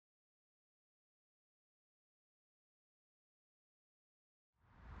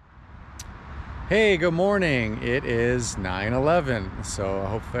Hey, good morning. It is 9/11, so I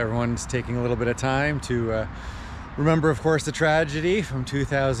hope everyone's taking a little bit of time to remember, of course, the tragedy from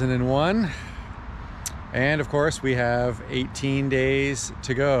 2001. And of course, we have 18 days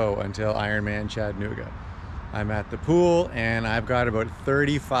to go until IronMan Chattanooga. I'm at the pool and I've got about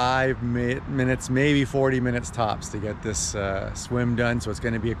 35 minutes, maybe 40 minutes tops to get this swim done. So it's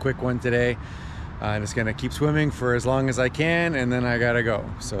going to be a quick one today. And it's gonna keep swimming for as long as I can, and then I gotta go.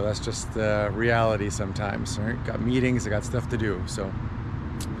 So that's just reality sometimes, right? Got meetings, I got stuff to do. So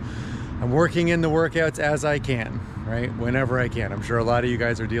I'm working in the workouts as I can, right? Whenever I can. I'm sure a lot of you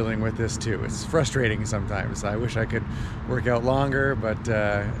guys are dealing with this too. It's frustrating sometimes. I wish I could work out longer, but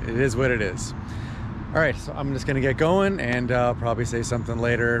it is what it is. All right, so I'm just gonna get going, and I'll probably say something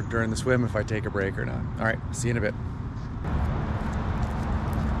later during the swim if I take a break or not. All right, see you in a bit.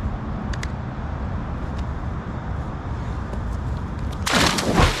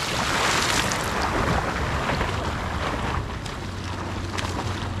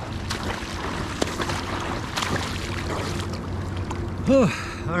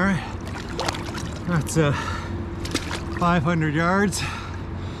 All right, that's 500 yards.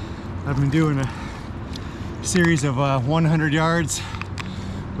 I've been doing a series of 100 yards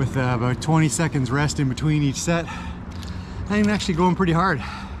with about 20 seconds rest in between each set. I'm actually going pretty hard.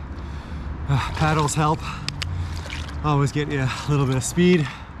 Paddles help, always get you a little bit of speed,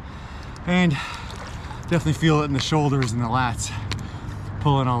 and definitely feel it in the shoulders and the lats,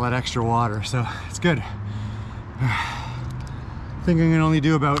 pulling all that extra water, so it's good. I think I'm gonna only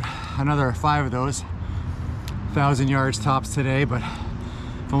do about another 5 of those, 1,000 yards tops today, but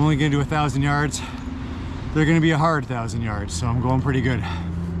if I'm only gonna do 1,000 yards, they're gonna be a hard 1,000 yards, so I'm going pretty good.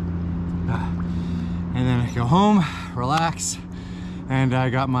 And then I go home, relax, and I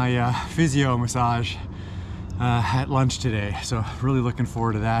got my physio massage at lunch today, so really looking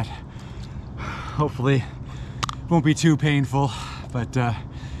forward to that. Hopefully it won't be too painful, but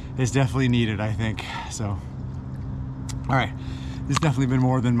it's definitely needed, I think. So, all right. It's definitely been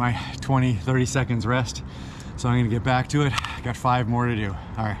more than my 20-30 seconds rest, so I'm gonna get back to it. Got 5 more to do.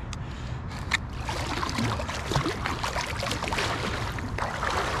 All right.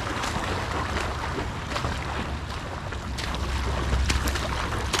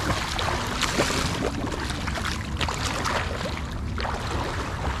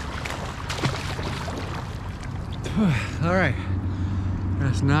 All right,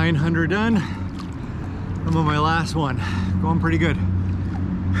 that's 900 done. I'm on my last one. Going pretty good.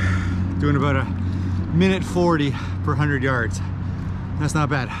 Doing about a minute 40 per 100 yards. That's not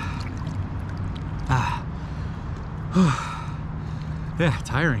bad. Yeah,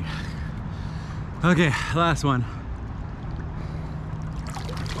 tiring. Okay, last one.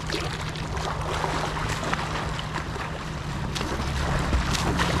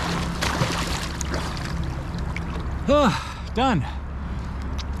 Done.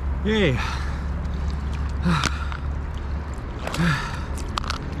 Yay.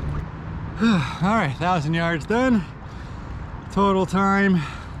 All right, 1,000 yards done. Total time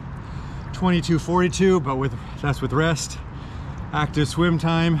 22:42, but that's with rest. Active swim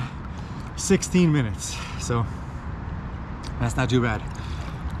time 16 minutes. So that's not too bad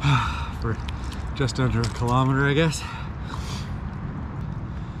for just under a kilometer, I guess.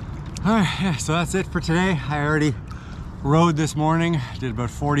 All right, yeah, so that's it for today. I already rode this morning, did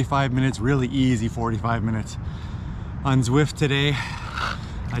about 45 minutes, really easy 45 minutes on Zwift today.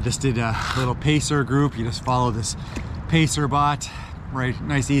 I just did a little pacer group. You just follow this pacer bot, right?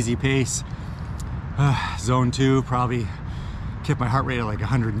 Nice easy pace. Zone 2, probably kept my heart rate at like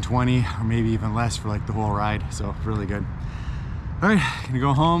 120 or maybe even less for like the whole ride, so really good. All right, gonna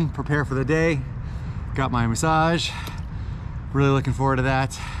go home, prepare for the day. Got my massage, really looking forward to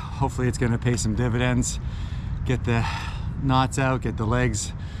that. Hopefully it's gonna pay some dividends, get the knots out, get the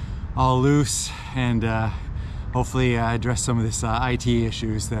legs all loose, and hopefully address some of this IT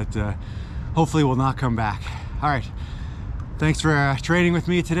issues that hopefully will not come back. All right, thanks for training with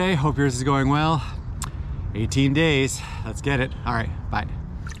me today. Hope yours is going well. 18 days, let's get it. All right, bye.